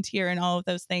and volunteer and all of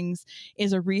those things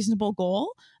is a reasonable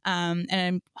goal. And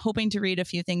I'm hoping to read a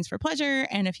few things for pleasure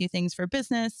and a few things for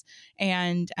business.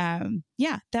 And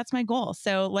yeah, that's my goal.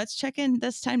 So let's check in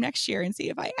this time next year and see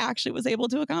if I actually was able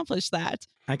to accomplish that.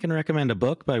 I can recommend a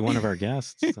book by one of our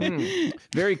guests.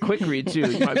 Very quick read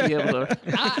too. You might be able to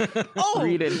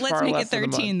read it. Let's make it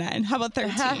 13 then. How about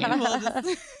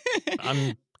 13?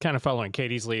 I'm kind of following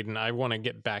Katie's lead, and I want to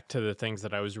get back to the things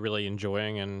that I was really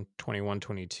enjoying in 21,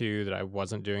 22 that I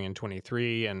wasn't doing in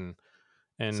 23, and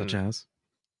such as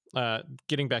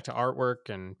getting back to artwork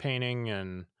and painting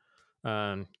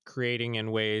and creating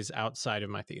in ways outside of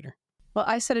my theater. Well,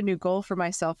 I set a new goal for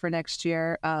myself for next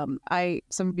year.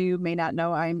 Some of you may not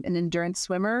know, I'm an endurance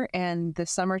swimmer, and this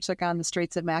summer took on the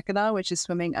Straits of Mackinac, which is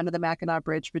swimming under the Mackinac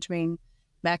Bridge between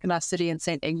Mackinac City and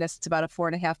St. Ignace. It's about a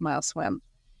 4.5 mile swim.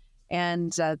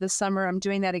 And this summer I'm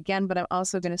doing that again, but I'm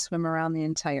also going to swim around the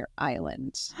entire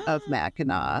island of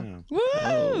Mackinac. Woo!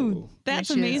 Oh, that's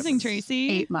amazing,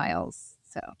 Tracy. 8 miles.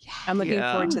 So I'm looking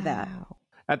forward to that.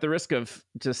 At the risk of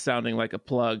just sounding like a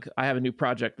plug, I have a new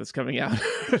project that's coming out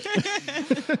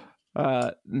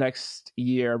next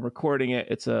year. I'm recording it.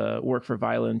 It's a work for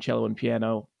violin, cello, and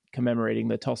piano commemorating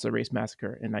the Tulsa Race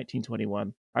Massacre in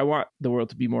 1921. I want the world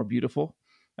to be more beautiful.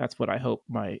 That's what I hope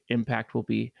my impact will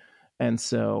be. And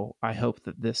so I hope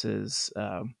that this is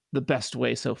the best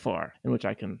way so far in which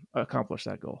I can accomplish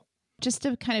that goal. Just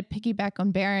to kind of piggyback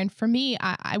on Baron, for me,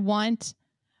 I want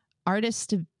artists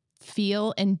to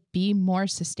feel and be more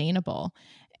sustainable.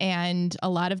 And a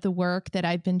lot of the work that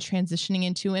I've been transitioning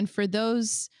into, and for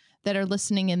those that are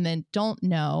listening and then don't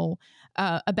know,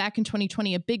 back in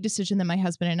 2020, a big decision that my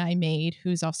husband and I made,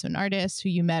 who's also an artist, who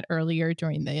you met earlier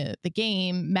during the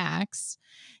game, Max,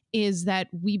 is that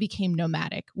we became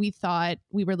nomadic. We thought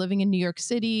we were living in New York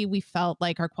City. We felt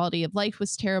like our quality of life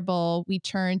was terrible. We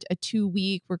turned a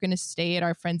 2-week, we're going to stay at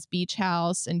our friend's beach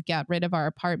house and got rid of our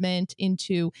apartment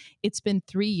into, it's been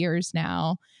 3 years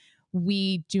now.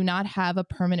 We do not have a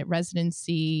permanent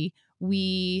residency.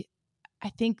 I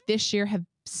think this year have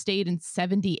stayed in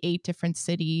 78 different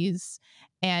cities.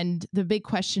 And the big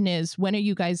question is, when are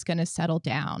you guys going to settle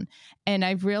down? And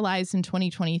I've realized in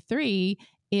 2023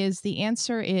 is the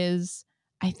answer is,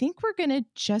 I think we're going to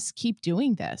just keep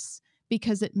doing this,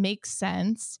 because it makes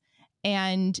sense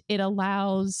and it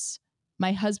allows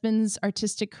my husband's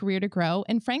artistic career to grow,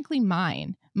 and frankly,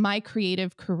 my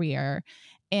creative career,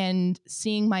 and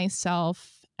seeing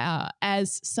myself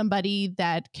as somebody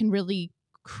that can really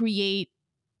create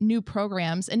new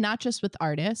programs, and not just with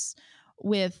artists,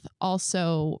 with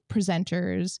also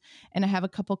presenters. And I have a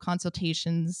couple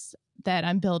consultations that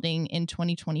I'm building in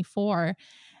 2024.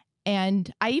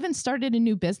 And I even started a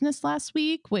new business last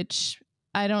week, which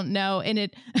I don't know. And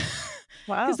it,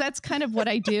 Wow. because that's kind of what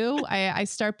I do. I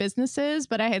start businesses,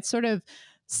 but I had sort of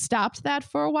stopped that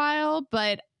for a while.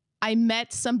 But I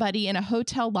met somebody in a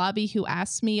hotel lobby who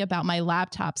asked me about my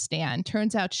laptop stand.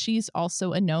 Turns out she's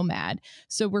also a nomad.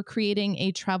 So we're creating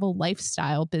a travel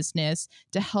lifestyle business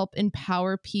to help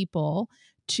empower people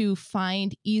to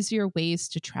find easier ways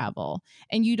to travel.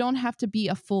 And you don't have to be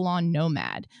a full-on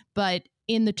nomad. But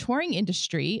in the touring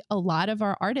industry, a lot of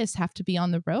our artists have to be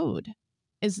on the road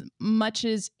as much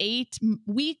as 8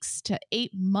 weeks to 8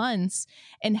 months.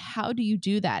 And how do you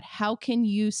do that? How can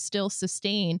you still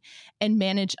sustain and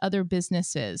manage other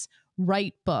businesses,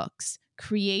 write books,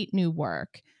 create new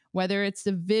work, whether it's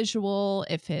the visual,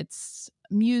 if it's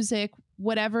music,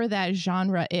 whatever that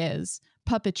genre is,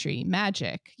 puppetry,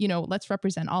 magic, let's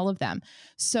represent all of them.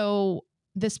 So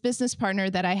this business partner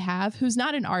that I have, who's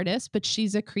not an artist, but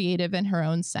she's a creative in her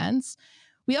own sense.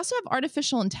 We also have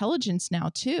artificial intelligence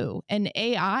now too, and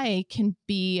AI can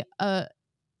be a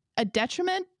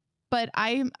detriment, but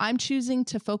I'm choosing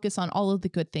to focus on all of the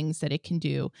good things that it can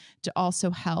do to also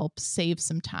help save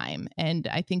some time. And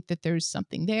I think that there's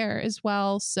something there as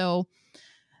well. So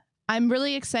I'm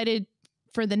really excited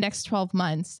for the next 12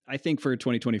 months. I think for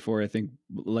 2024,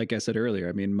 like I said earlier,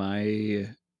 I mean,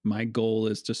 my goal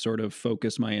is to sort of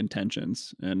focus my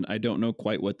intentions, and I don't know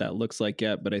quite what that looks like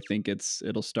yet, but I think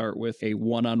it'll start with a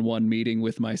one-on-one meeting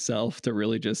with myself to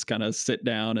really just kind of sit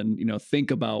down and,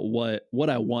 think about what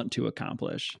I want to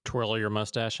accomplish. Twirl your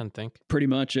mustache and think. Pretty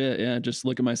much it. Yeah. Just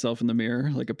look at myself in the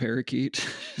mirror like a parakeet.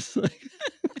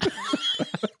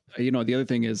 The other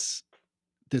thing is,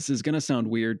 this is going to sound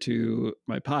weird to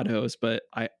my pod host, but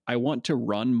I want to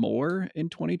run more in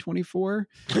 2024.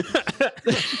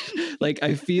 Like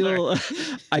I feel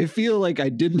like I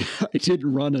didn't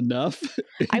run enough.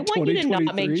 I want you to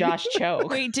not make Josh choke.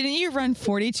 Wait, didn't you run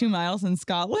 42 miles in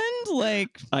Scotland?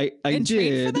 Like I and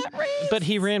train for did. that race? But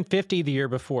he ran 50 the year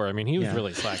before. I mean, he was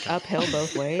really slacking. Uphill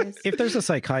both ways. If there's a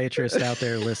psychiatrist out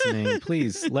there listening,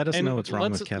 please let us know what's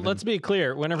wrong with Kevin. Let's be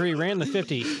clear. Whenever he ran the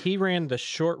 50, he ran the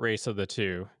short race of the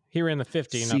two. He ran the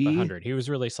 50, not the 100. He was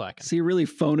really slacking. So you're really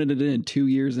phoning it in 2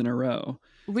 years in a row.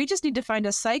 We just need to find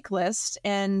a cyclist,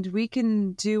 and we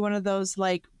can do one of those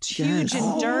like huge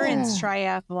endurance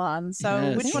triathlons.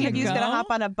 So which one of you is going to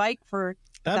hop on a bike for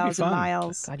 1,000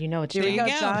 miles? God, you know it's Here we go,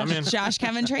 Josh. I'm in. Josh,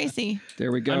 Kevin, Tracy.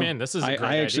 There we go. I'm in. This is a great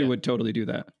I actually idea. would totally do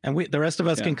that. And the rest of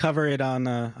us can cover it on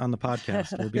the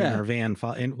podcast. We'll be in our van.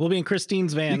 We'll be in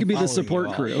Christine's van. You can be the following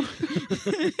support you all.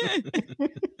 crew.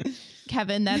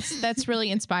 Kevin, that's really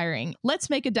inspiring. Let's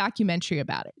make a documentary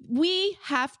about it. We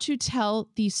have to tell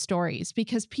these stories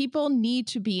because people need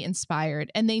to be inspired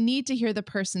and they need to hear the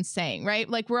person saying, right?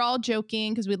 Like we're all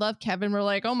joking because we love Kevin. We're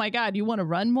like, oh my God, you want to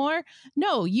run more?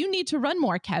 No, you need to run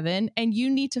more, Kevin, and you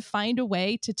need to find a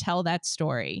way to tell that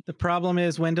story. The problem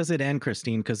is, when does it end,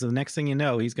 Christine? Because the next thing you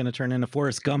know, he's going to turn into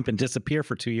Forrest Gump and disappear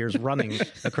for 2 years running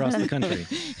across the country.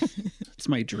 It's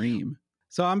my dream.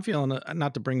 So I'm feeling,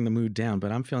 not to bring the mood down,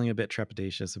 but I'm feeling a bit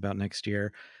trepidatious about next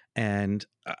year. And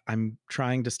I'm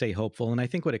trying to stay hopeful. And I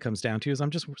think what it comes down to is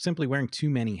I'm just simply wearing too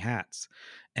many hats.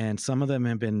 And some of them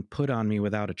have been put on me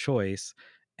without a choice.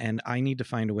 And I need to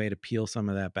find a way to peel some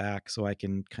of that back so I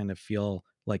can kind of feel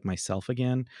like myself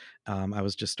again. I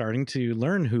was just starting to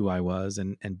learn who I was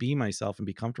and be myself and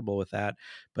be comfortable with that.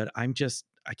 But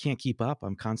I can't keep up.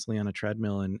 I'm constantly on a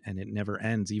treadmill and it never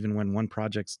ends. Even when one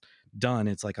project's done,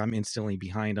 it's like I'm instantly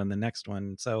behind on the next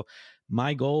one. So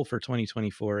my goal for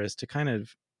 2024 is to kind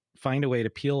of find a way to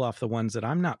peel off the ones that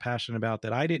I'm not passionate about,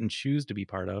 that I didn't choose to be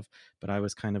part of, but I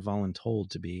was kind of voluntold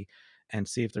to be, and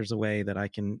see if there's a way that I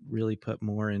can really put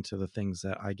more into the things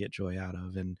that I get joy out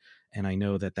of. And I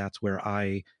know that that's where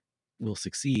I will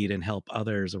succeed and help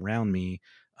others around me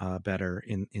better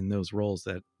in those roles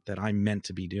that I'm meant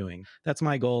to be doing. That's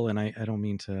my goal. And I don't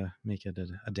mean to make it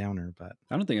a downer, but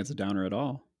I don't think it's a downer at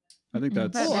all. I think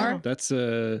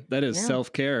that is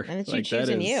self-care. And it's you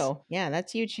choosing you. Yeah,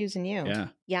 that's you choosing you. Yeah.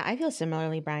 Yeah, I feel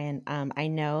similarly, Brian. I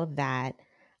know that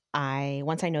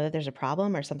once I know that there's a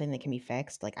problem or something that can be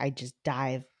fixed, like I just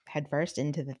dive headfirst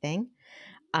into the thing.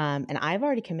 And I've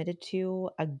already committed to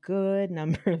a good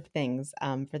number of things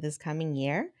for this coming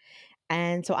year.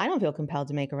 And so I don't feel compelled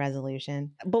to make a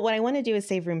resolution. But what I want to do is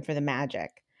save room for the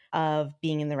magic of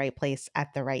being in the right place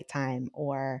at the right time,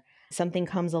 or something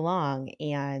comes along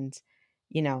and,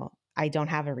 I don't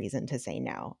have a reason to say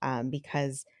no,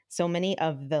 because so many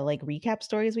of the like recap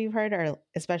stories we've heard are,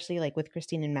 especially like with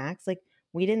Christine and Max, like,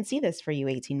 we didn't see this for you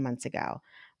 18 months ago.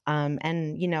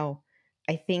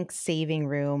 I think saving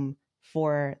room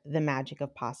for the magic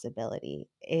of possibility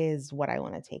is what I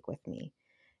want to take with me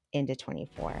into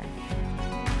 24.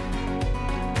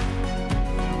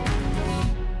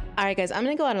 All right, guys, I'm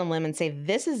going to go out on a limb and say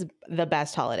this is the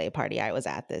best holiday party I was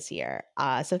at this year.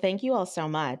 So thank you all so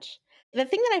much. The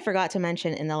thing that I forgot to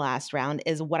mention in the last round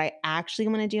is what I actually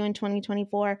want to do in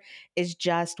 2024 is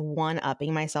just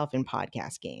one-upping myself in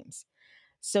podcast games.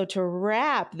 So to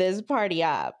wrap this party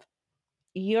up,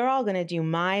 you're all going to do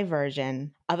my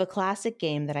version of a classic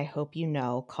game that I hope you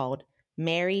know called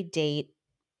Marry, Date,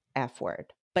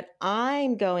 F-Word. But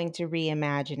I'm going to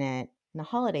reimagine it in a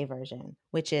holiday version,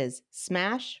 which is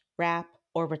Smash, Wrap,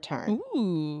 or Return.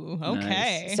 Ooh,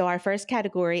 okay. Nice. So our first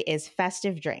category is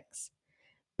festive drinks.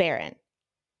 Baron,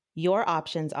 your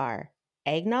options are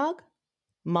eggnog,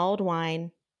 mulled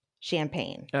wine,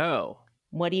 champagne. Oh.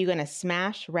 What are you going to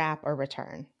smash, wrap, or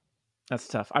return? That's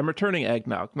tough. I'm returning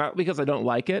eggnog, not because I don't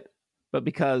like it, but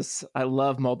because I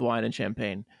love mulled wine and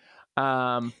champagne.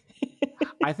 I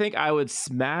think I would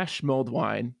smash mulled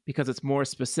wine because it's more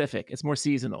specific. It's more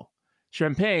seasonal.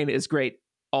 Champagne is great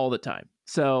all the time.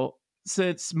 So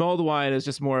since mulled wine is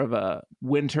just more of a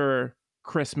winter,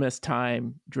 Christmas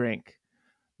time drink,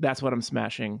 that's what I'm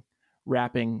smashing,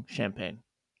 wrapping champagne.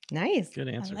 Nice. Good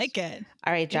answer. I like it.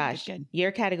 All right, Josh, Good.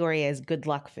 your category is good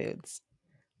luck foods.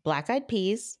 Black-eyed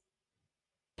peas,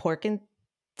 pork and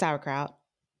sauerkraut,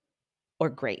 or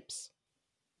grapes.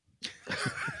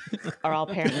 Are all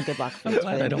apparently good luck foods.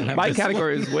 I don't have My this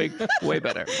category is way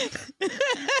better.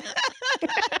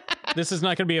 This is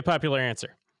not going to be a popular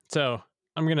answer. So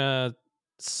I'm going to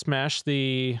smash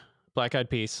the black-eyed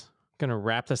peas. I'm going to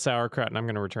wrap the sauerkraut, and I'm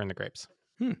going to return the grapes.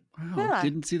 Wow, Yeah.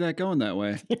 didn't see that going that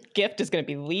way. Your gift is going to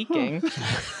be leaking.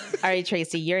 All right,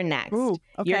 Tracy, you're next. Ooh,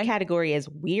 okay. Your category is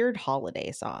weird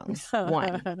holiday songs.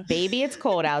 1, Baby It's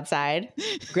Cold Outside,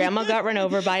 Grandma Got Run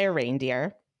Over by a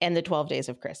Reindeer, and The 12 Days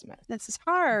of Christmas. This is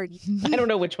hard. I don't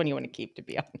know which one you want to keep, to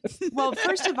be honest. Well,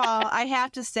 first of all, I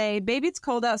have to say, Baby It's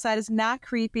Cold Outside is not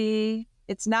creepy.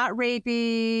 It's not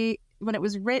rapey when it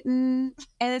was written,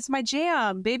 and it's my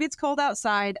jam. Baby It's Cold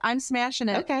Outside. I'm smashing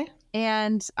it. Okay.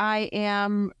 And I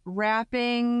am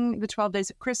wrapping The 12 Days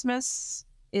of Christmas.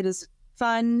 It is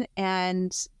fun,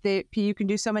 and you can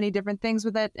do so many different things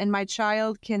with it. And my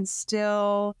child can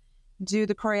still do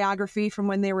the choreography from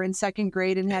when they were in 2nd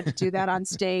grade and had to do that on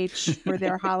stage for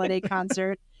their holiday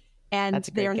concert. And That's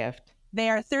a great gift. They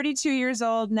are 32 years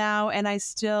old now, and I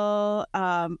still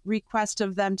request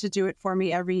of them to do it for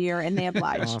me every year, and they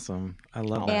oblige. Awesome. I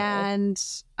love that. And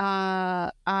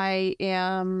I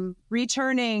am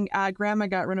returning Grandma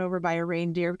Got Run Over by a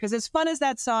Reindeer, because as fun as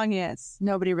that song is,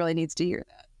 nobody really needs to hear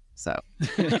that. So,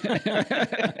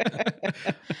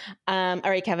 all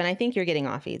right, Kevin, I think you're getting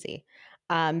off easy.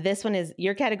 This one is,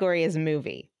 your category is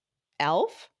movie.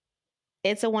 Elf,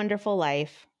 It's a Wonderful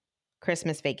Life,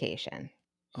 Christmas Vacation.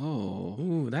 Oh,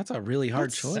 Ooh, that's a really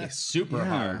hard That's choice. super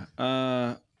hard.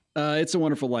 It's a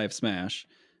Wonderful Life smash.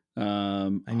 I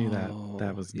knew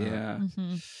that was not. yeah.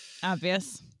 Mm-hmm.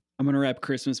 Obvious. I'm gonna wrap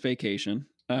Christmas Vacation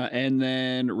and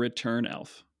then Return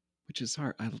Elf, which is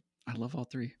hard. I love all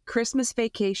three. Christmas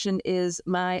Vacation is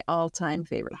my all-time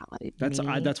favorite holiday.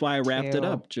 That's why I wrapped it too.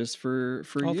 up just for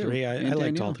All you. three. I and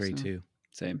liked Danielle, all three so too.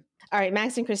 Same. All right,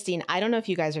 Max and Christine, I don't know if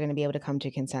you guys are going to be able to come to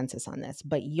a consensus on this,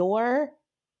 but your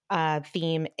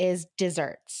theme is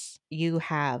desserts. You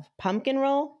have pumpkin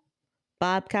roll,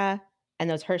 babka, and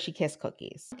those Hershey Kiss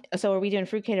cookies. So are we doing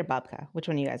fruitcake or babka? Which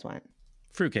one do you guys want?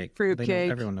 Fruitcake. Fruitcake.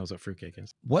 Everyone knows what fruitcake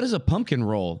is. What is a pumpkin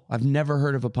roll? I've never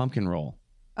heard of a pumpkin roll.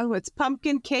 Oh, it's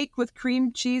pumpkin cake with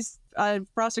cream cheese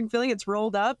frosting filling. It's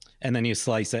rolled up. And then you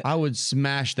slice it. I would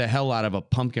smash the hell out of a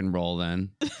pumpkin roll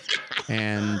then.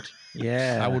 And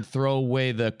Yeah. I would throw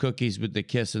away the cookies with the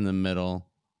kiss in the middle,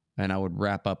 and I would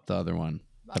wrap up the other one,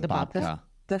 the The babka? babka.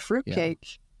 The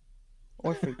fruitcake.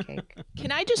 Or fruitcake?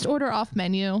 Can I just order off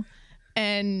menu?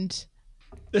 And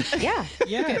Yeah.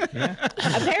 Yeah.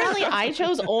 Apparently, I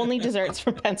chose only desserts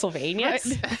from Pennsylvania. Right.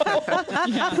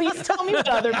 So please tell me what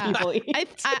other people eat.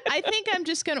 I think I'm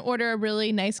just going to order a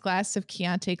really nice glass of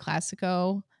Chianti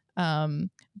Classico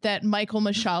that Michael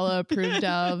Mashala approved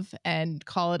of and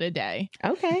call it a day.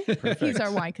 Okay. He's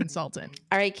our wine consultant.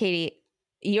 All right, Katie.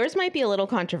 Yours might be a little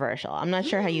controversial. I'm not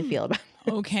sure how you feel about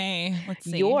it. Okay, let's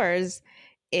see. Yours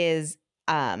is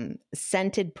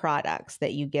scented products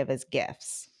that you give as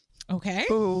gifts. Okay.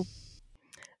 Ooh.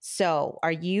 So,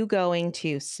 are you going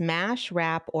to smash,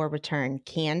 wrap, or return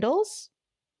candles,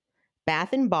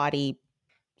 bath and body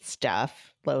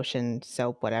stuff, lotion,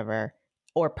 soap, whatever,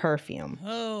 or perfume?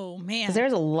 Oh man, Because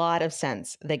there's a lot of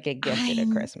scents that get gifted at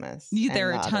Christmas.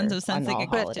 There and are tons other- of scents on that all get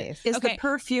gifted. holidays. Is Okay. the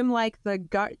perfume like the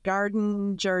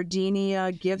garden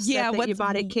gardenia gift set that you what's-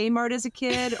 bought at Kmart as a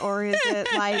kid, or is it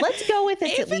like Let's go with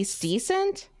it's If at least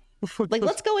decent. Like,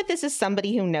 let's go with this as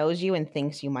somebody who knows you and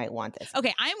thinks you might want this.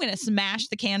 Okay, I'm going to smash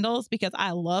the candles because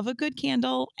I love a good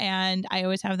candle and I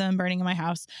always have them burning in my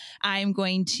house. I'm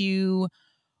going to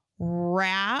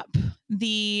wrap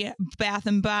the Bath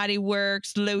and Body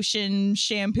Works lotion,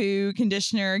 shampoo,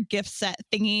 conditioner gift set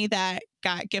thingy that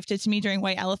got gifted to me during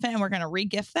White Elephant, and we're going to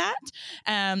re-gift that.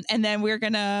 And then we're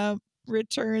going to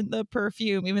return the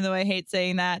perfume, even though I hate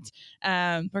saying that.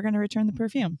 We're going to return the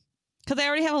perfume. Because I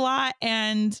already have a lot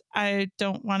and I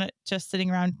don't want it just sitting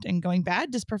around and going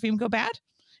bad. Does perfume go bad?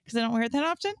 Because I don't wear it that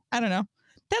often? I don't know.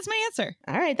 That's my answer.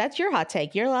 All right, that's your hot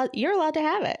take. You're allowed to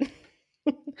have it.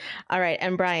 All right,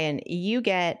 and Brian, you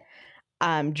get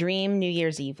dream New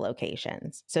Year's Eve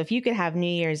locations. So if you could have New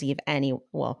Year's Eve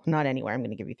not anywhere. I'm going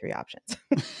to give you 3 options.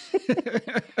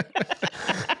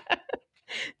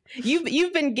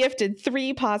 You've been gifted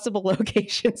 3 possible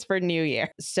locations for New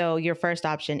Year. So your first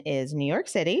option is New York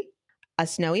City, a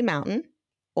snowy mountain,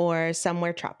 or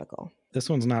somewhere tropical. This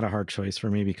one's not a hard choice for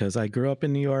me because I grew up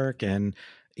in New York, and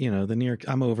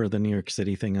I'm over the New York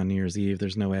City thing on New Year's Eve.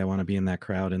 There's no way I want to be in that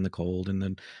crowd in the cold and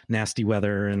the nasty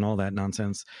weather and all that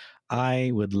nonsense. I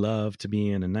would love to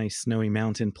be in a nice snowy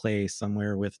mountain place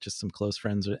somewhere with just some close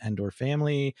friends and or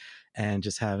family, and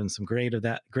just having some great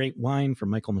wine from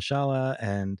Michael Mashala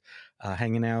and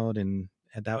hanging out. And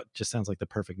that just sounds like the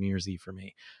perfect New Year's Eve for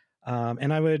me.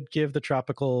 And I would give the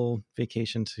tropical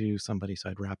vacation to somebody, so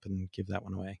I'd wrap and give that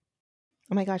one away.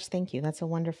 Oh my gosh, thank you. That's a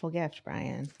wonderful gift,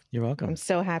 Brian. You're welcome. I'm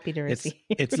so happy to receive.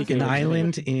 It's an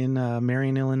island in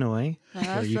Marion, Illinois,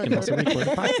 where you can also record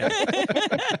a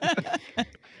podcast.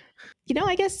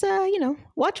 I guess,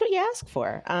 watch what you ask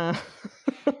for.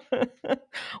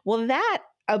 Well, that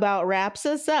about wraps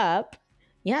us up.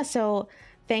 Yeah, so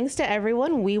thanks to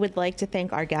everyone. We would like to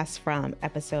thank our guests from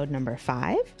episode number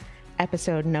 5,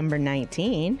 episode number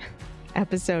 19,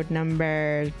 episode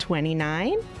number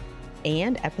 29,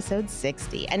 and episode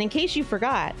 60. And in case you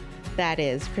forgot, that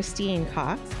is Christine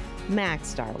Cox,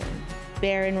 Max Darwin,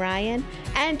 Baron Ryan,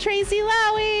 and Tracy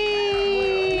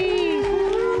Lowy.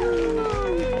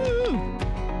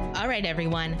 All right,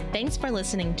 everyone. Thanks for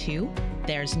listening to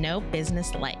There's No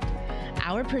Business Like.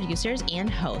 Our producers and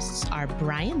hosts are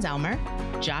Brian Zelmer,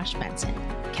 Josh Benson,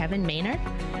 Kevin Maynard,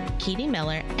 Katie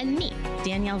Miller, and me,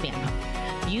 Danielle Van Hook.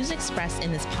 Views expressed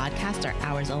in this podcast are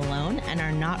ours alone and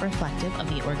are not reflective of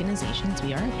the organizations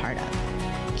we are a part of.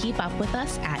 Keep up with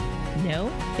us at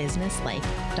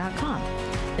nobusinesslike.com.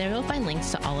 There you'll find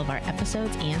links to all of our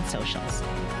episodes and socials.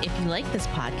 If you like this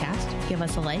podcast, give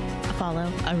us a like, a follow,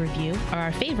 a review, or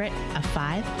our favorite, a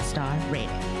 5-star rating.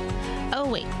 Oh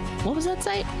wait, what was that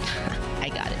site? I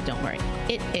got it, don't worry.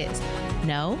 It is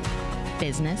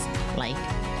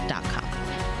nobusinesslike.com.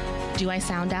 Do I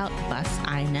sound out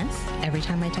bus-I-ness every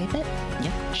time I type it?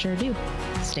 Yep, sure do.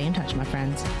 Stay in touch, my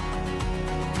friends.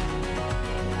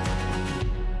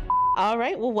 All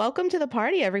right. Well, welcome to the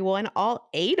party, everyone. All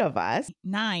 8 of us.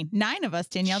 9 of us,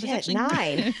 Danielle. There's Shit,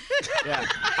 actually 9. Yeah.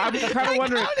 I'm kind of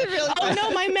wondering. Oh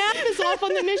no, my math is off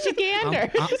on the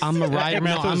Michigander. I'm a ride.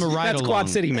 No, I'm a ride That's along. Quad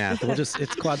City math.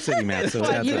 It's Quad City math. So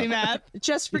that's Easy up. math.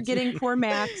 just for getting poor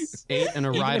Max? 8 and a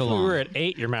Even ride if along. we were at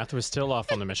 8, your math was still off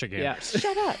on the Michigan. Yeah.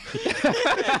 Shut up.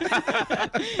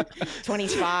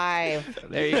 25.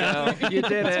 There you go. You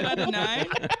did Out it. of 9.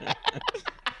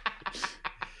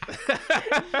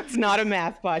 It's not a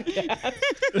math podcast.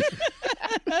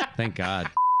 Thank God.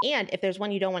 And if there's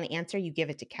one you don't want to answer, you give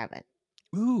it to Kevin.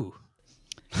 Ooh.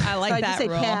 I like So I that just say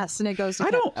rule. pass, and it goes to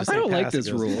I don't like pass, this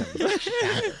it goes rule.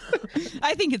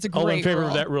 I think it's a great All in favor rule.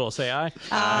 of that rule, say aye.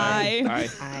 Aye.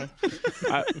 Aye.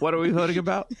 What are we voting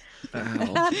about?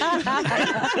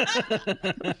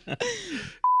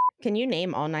 Can you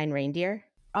name all 9 reindeer?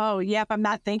 Oh, yep. I'm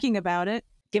not thinking about it.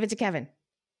 Give it to Kevin.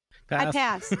 I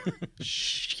pass.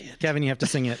 Kevin, you have to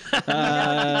sing it.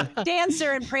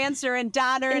 Dancer and Prancer and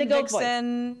Donner In the and goat voice.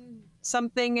 Vixen,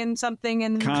 something and something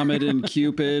and Comet and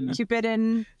Cupid. Cupid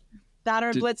and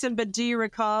Donner and Blitzen. But do you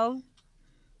recall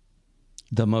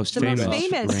The most the most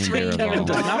famous reindeer reindeer?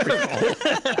 of all. of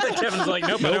all? Kevin's like,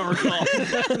 nope, I don't recall.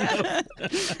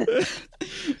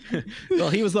 Well,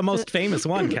 he was the most famous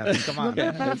one, Kevin. Come on.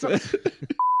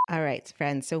 All right,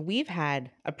 friends. So we've had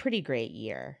a pretty great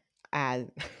year.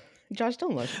 Josh,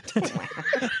 don't look.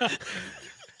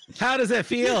 How does it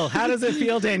feel? How does it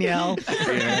feel, Danielle?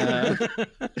 Yeah.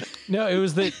 No, it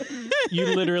was that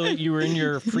you were in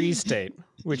your freeze state,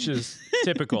 which is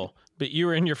typical, but you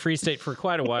were in your freeze state for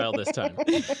quite a while this time.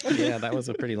 Yeah, that was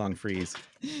a pretty long freeze.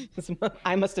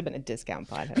 I must have been a discount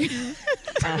pothead.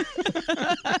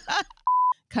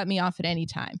 Cut me off at any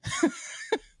time.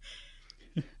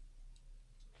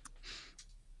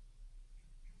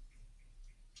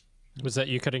 Was that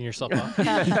you cutting yourself off?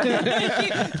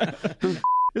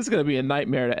 This is going to be a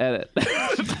nightmare to edit.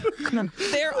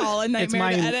 They're all a It's nightmare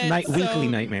my to edit. weekly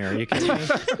nightmare. Are you kidding me?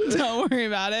 Don't worry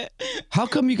about it. How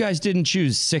come you guys didn't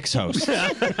choose 6 hosts?